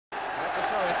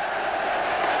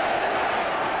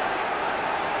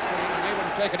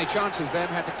Couldn't take any chances then,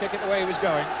 had to kick it the way he was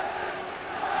going.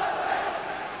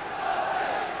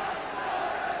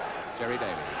 Gerry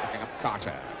Daly picking up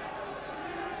Carter.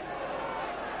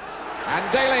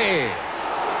 And Daly!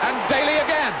 And Daly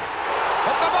again!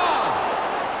 Up the ball!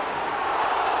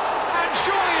 And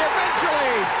surely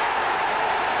eventually!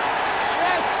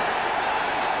 Yes!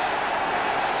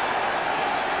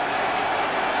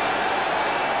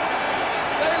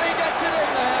 Daly gets it in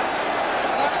there.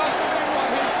 And that must have been, what,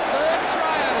 his third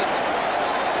try at it.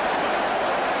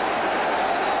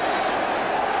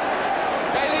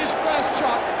 Daly's first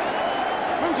shot.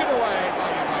 Booted away by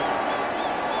United.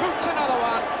 Boots another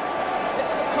one.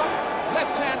 It's the top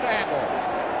left-hand angle.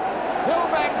 Hill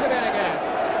bangs it in again.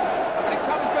 And when it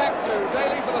comes back to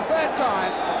Daly for the third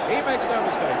time, he makes no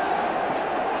mistake.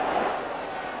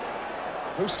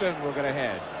 Houston will get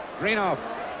ahead. Greenhoff.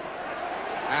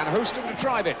 And Houston to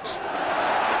drive it.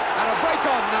 And a break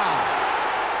on now.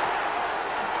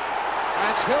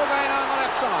 That's Hilbane on the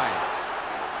left side.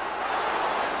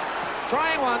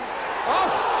 Trying one.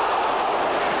 Off.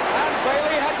 And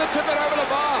Bailey had to tip it over the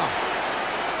bar.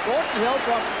 Gordon Hill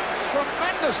from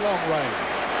tremendous long range.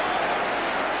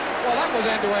 Well, that was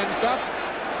end-to-end stuff.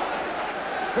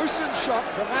 Houston's shot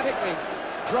dramatically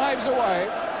drives away,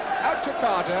 out to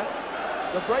Carter.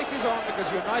 The break is on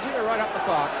because United are right up the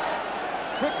park.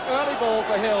 Quick early ball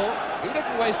for Hill. He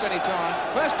didn't waste any time.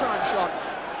 First time shot.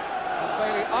 And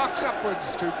Bailey arcs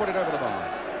upwards to put it over the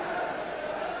bar.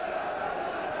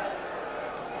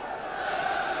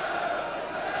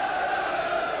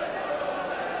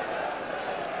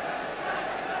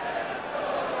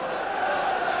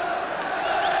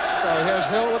 So here's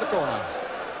Hill with the corner.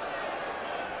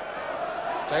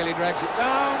 Daly drags it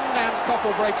down, and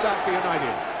Koppel breaks out for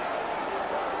United.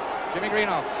 Jimmy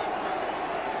Greenhoff.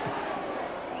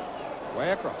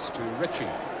 Way across to Ritchie.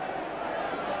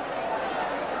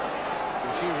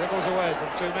 Ritchie wriggles away from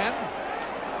two men.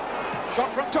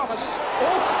 Shot from Thomas.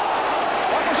 Oof!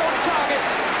 That was on target.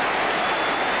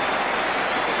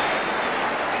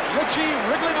 Ritchie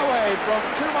wriggling away from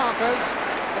two markers.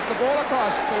 Gets the ball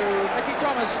across to Mickey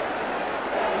Thomas.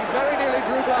 He very nearly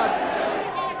drew blood.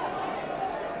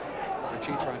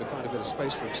 Ritchie trying to find a bit of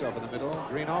space for himself in the middle.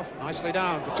 Greenhoff nicely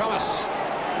down for Thomas.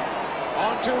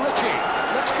 On to Ritchie.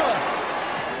 Looks good.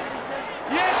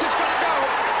 Yes, it's going to go.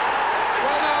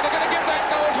 Well, now they're going to give that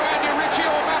goal to Andy Ritchie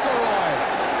or McElroy.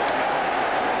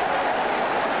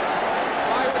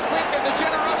 I would think in the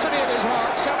generosity of his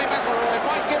heart, Sammy McElroy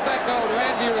might give that goal to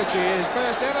Andy Ritchie, his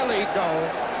first ever league goal.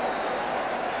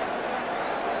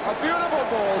 A beautiful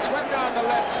ball swept down the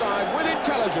left side with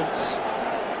intelligence.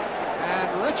 And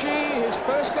Ritchie, his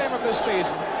first game of this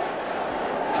season,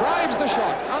 drives the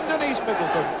shot underneath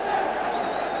Middleton.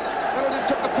 Middleton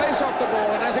took the pace off the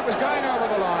ball, and as it was going over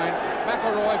the line,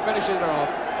 McElroy finishes it off.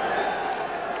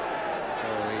 So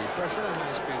the pressure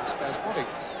has been spasmodic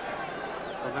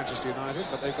for Manchester United,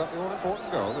 but they've got the all-important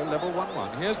goal. They're level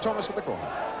 1-1. Here's Thomas with the corner.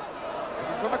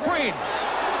 For McQueen.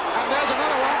 And there's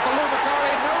another one for Lou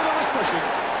Macari. No, there was pushing.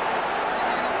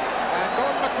 And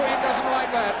Gordon McQueen doesn't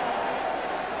like that.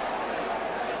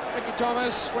 Mickey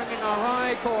Thomas swinging a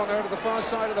high corner to the far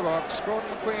side of the box. Gordon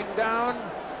McQueen down.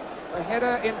 The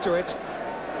header into it.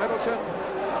 Middleton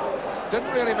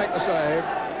didn't really make the save.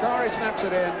 Macari snaps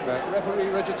it in, but referee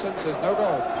Richardson says no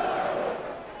goal.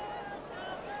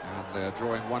 And they're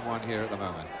drawing 1-1 here at the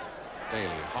moment. Daly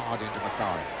hard into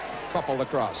Macari. Koppel the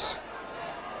cross.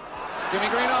 Jimmy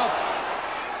Greenhoff.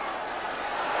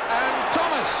 And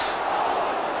Thomas.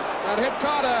 That hit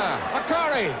Carter.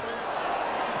 Macari.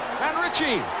 And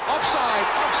Ritchie. Offside.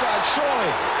 Offside,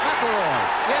 surely. McElroy.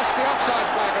 Yes, the offside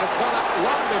flag would have gone up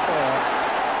long before.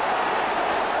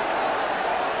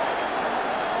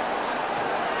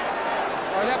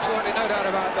 There's absolutely no doubt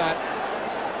about that.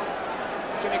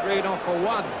 Jimmy Greenhoff, for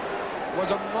one, was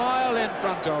a mile in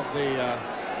front of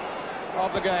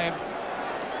the game.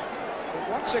 But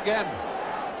once again,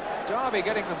 Derby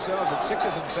getting themselves at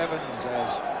 6s and 7s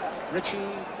as Ritchie,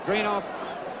 Greenhoff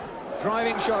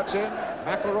driving shots in.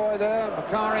 McElroy there,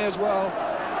 Macari as well.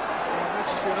 And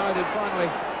Manchester United finally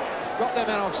got their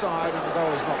men offside, and the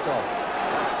goal is knocked off.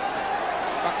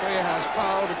 Buckley has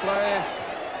foul to play.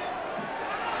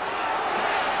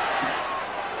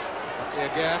 Buckley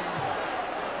again.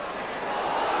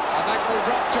 And that will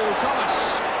drop to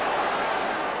Thomas.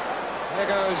 There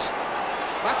goes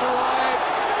McElroy.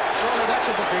 Surely that's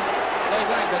a booking. Dave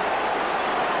Langdon.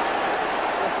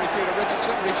 Referee Peter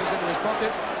Richardson reaches into his pocket.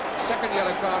 Second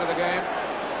yellow card of the game.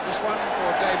 This one for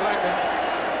Dave Langdon.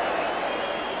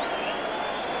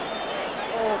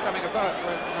 All coming about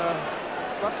when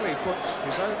Buckley puts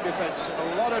his own defence in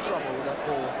a lot of trouble with that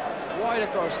ball wide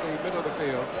across the middle of the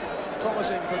field.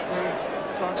 Thomas in quickly,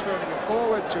 transferring it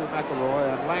forward to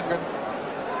McElroy, and Langan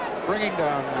bringing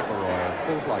down McElroy in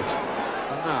full flight.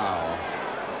 And now,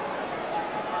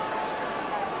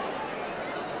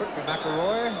 could be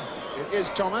McElroy. It is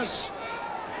Thomas.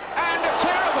 And a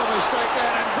terrible mistake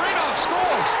there, and Greenhoff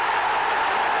scores.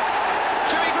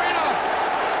 Jimmy Greenhoff,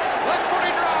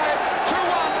 left-footed drive,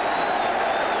 2-1.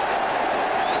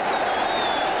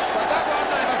 But that one,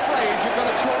 I'm afraid, you've got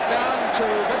to chalk down to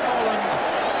Vic Morland.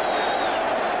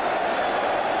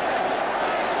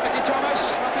 Mickey Thomas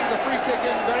knocking the free kick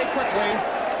in very quickly.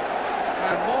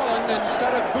 And Morland,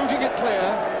 instead of booting it clear,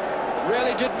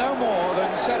 really did no more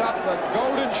than set up a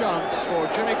golden chance for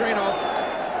Jimmy Greenhoff.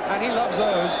 And he loves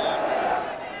those.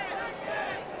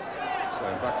 So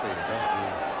Buckley does the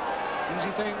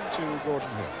easy thing to Gordon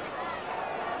Hill.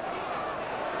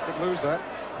 Could lose that.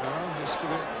 No, he's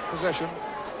still in possession.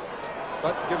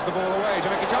 But gives the ball away to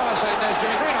Mickey Thomas, and there's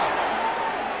Jimmy Greenhoff.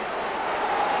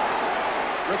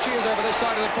 Ritchie is over this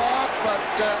side of the park, but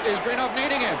is Greenhoff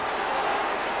needing him?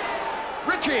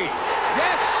 Ritchie!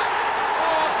 Yes!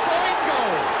 Oh, fine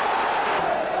goal!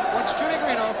 Once Jimmy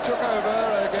Greenhoff took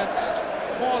over against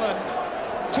Morland,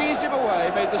 teased him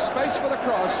away, made the space for the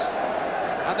cross,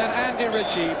 and then Andy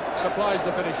Ritchie supplies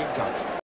the finishing touch.